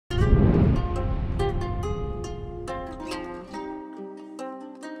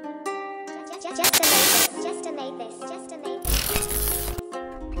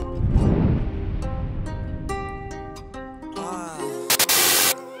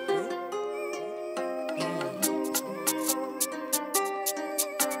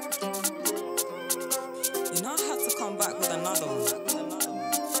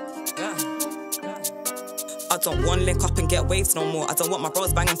don't want link up and get waves no more. I don't want my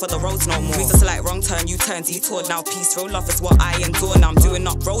bros banging for the roads no more. Reasons like wrong turn, U-turn, detour. Now peace, real love is what I endure. Now I'm doing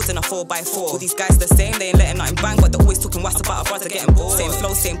up roads in a 4x4. All these guys the same, they ain't letting nothing bang, but they're always talking what's about a brother getting bored. Same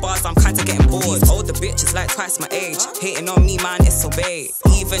flow, same bars, I'm kinda getting bored. These older bitches like twice my age, hating on me, man, it's so bait.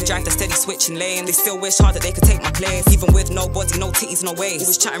 Even drank the steady switching lane. They still wish hard that they could take my place. Even with no body, no titties, no waist.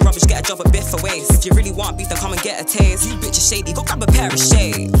 Always chatting rubbish, get a job at Biff for waste. If you really want beef, then come and get a taste. You bitches shady, go grab a pair of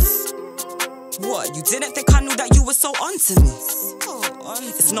shades. What, you didn't think I knew that you were so onto me?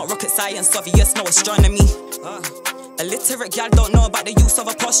 It's not rocket science, obvious, no astronomy. Illiterate gal don't know about the use of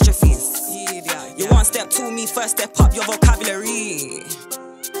apostrophes. You one step to me, first step up your vocabulary.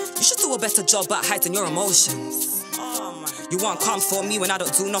 You should do a better job at hiding your emotions. You won't come for me when I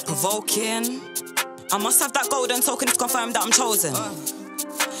don't do no provoking. I must have that golden token to confirm that I'm chosen.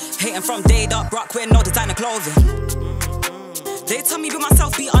 Hating from day up, rock with no designer clothing. They tell me be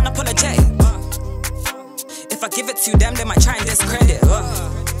myself, be unapologetic. If I give it to them, they might try and discredit.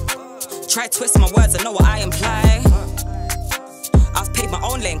 Try twist my words and know what I imply. I've paid my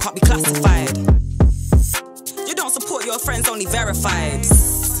own lane, can't be classified. You don't support your friends, only verified.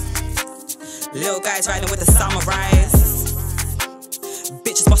 Little guys riding with the samurais.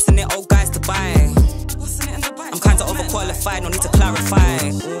 Bitches busting it, old guys to buy. I'm kinda overqualified, no need to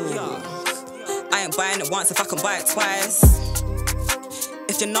clarify. I ain't buying it once if I can buy it twice.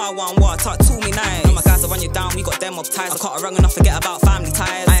 If you're not one, what? Talk to me nice. All my guys will run you down, we got them uptight. I can't run enough, forget about family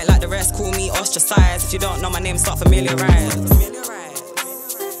ties. I ain't like the rest, call me ostracized. If you don't know my name, start familiarize.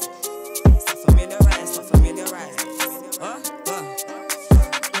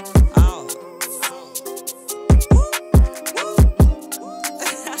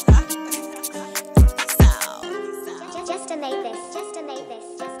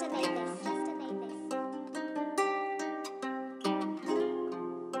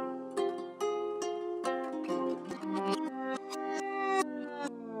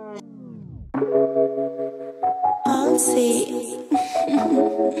 I'll see.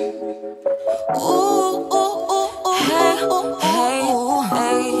 Ooh, ooh, ooh, ooh,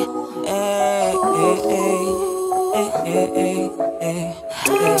 hey, hey, hey, hey, hey, hey,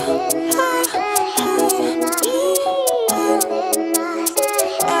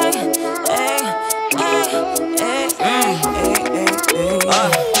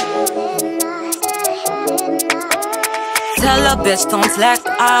 Tell a bitch don't slack,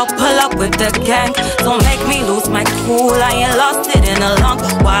 I'll pull up with the gang. Don't make me lose my cool, I ain't lost it in a long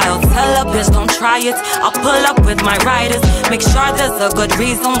while. Tell a bitch don't try it, I'll pull up with my riders. Make sure there's a good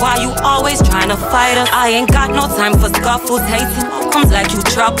reason why you always trying to fight us. I ain't got no time for scuffles, hating comes like you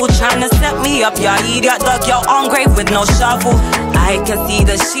trouble. Trying to set me up, ya idiot, dug your own grave with no shovel. I can see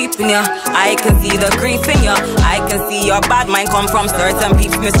the sheep in ya, I can see the grief in ya. I can see your bad mind come from certain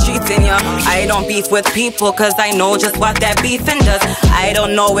peeps mistreating ya. I don't beef with people cause I know just what that beefing does. I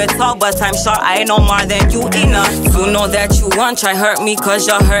don't know it all but I'm sure I know more than you enough to know that you won't try hurt me cause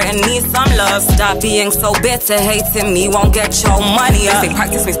you're hurting me some love. Stop being so bitter, hating me won't get your money up. They say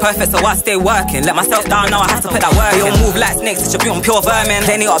practice makes perfect so I stay working. Let myself down now I have to put that work in. You'll move like snakes, it should be on pure vermin.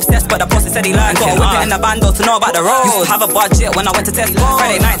 Plenty obsessed but the boss said he learned. Got a whip it in the bando to know about the roads. Used to have a budget when I went to Tesco.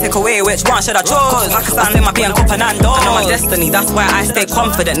 Friday night take away, which one should I choose? Pakistan in my being Copanando. I know my destiny, that's why I stay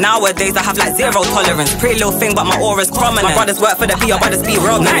confident. Nowadays I have like zero tolerance. Pretty little thing but my aura's prominent. My brothers work for the B, your brothers be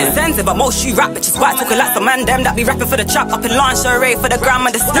rogue. Not incentive but most you rap bitches white talking like some man them that be rapping for the trap. Up in lingerie for the gram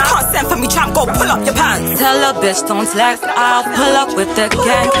and the snap. You can't send for me champ, go pull up your pants. Tell a bitch don't slack, I'll pull up with the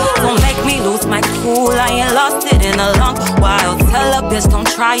gang. Don't make me lose my cool, I ain't lost it in a long while. Tell a bitch don't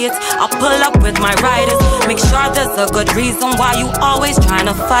try it, I'll pull up with my riders. Make sure there's a good reason why you always trying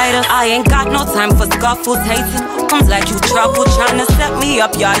to fight us. I ain't got no time for scuffles, hating comes like you trouble. Trying to set me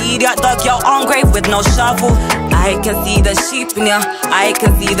up, ya idiot, dug your own grave with no shovel. I can see the sheep in ya, I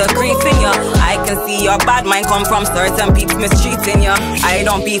can see the grief in ya. I can see your bad mind come from certain peeps mistreating ya. I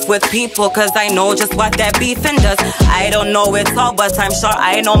don't beef with people cause I know just what that beefing does. I don't know it all but I'm sure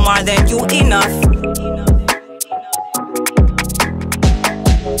I know more than you enough.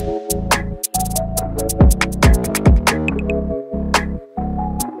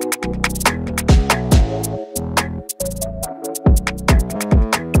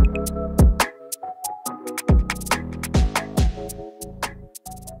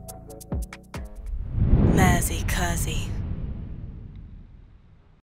 Mazzy Cuzzy.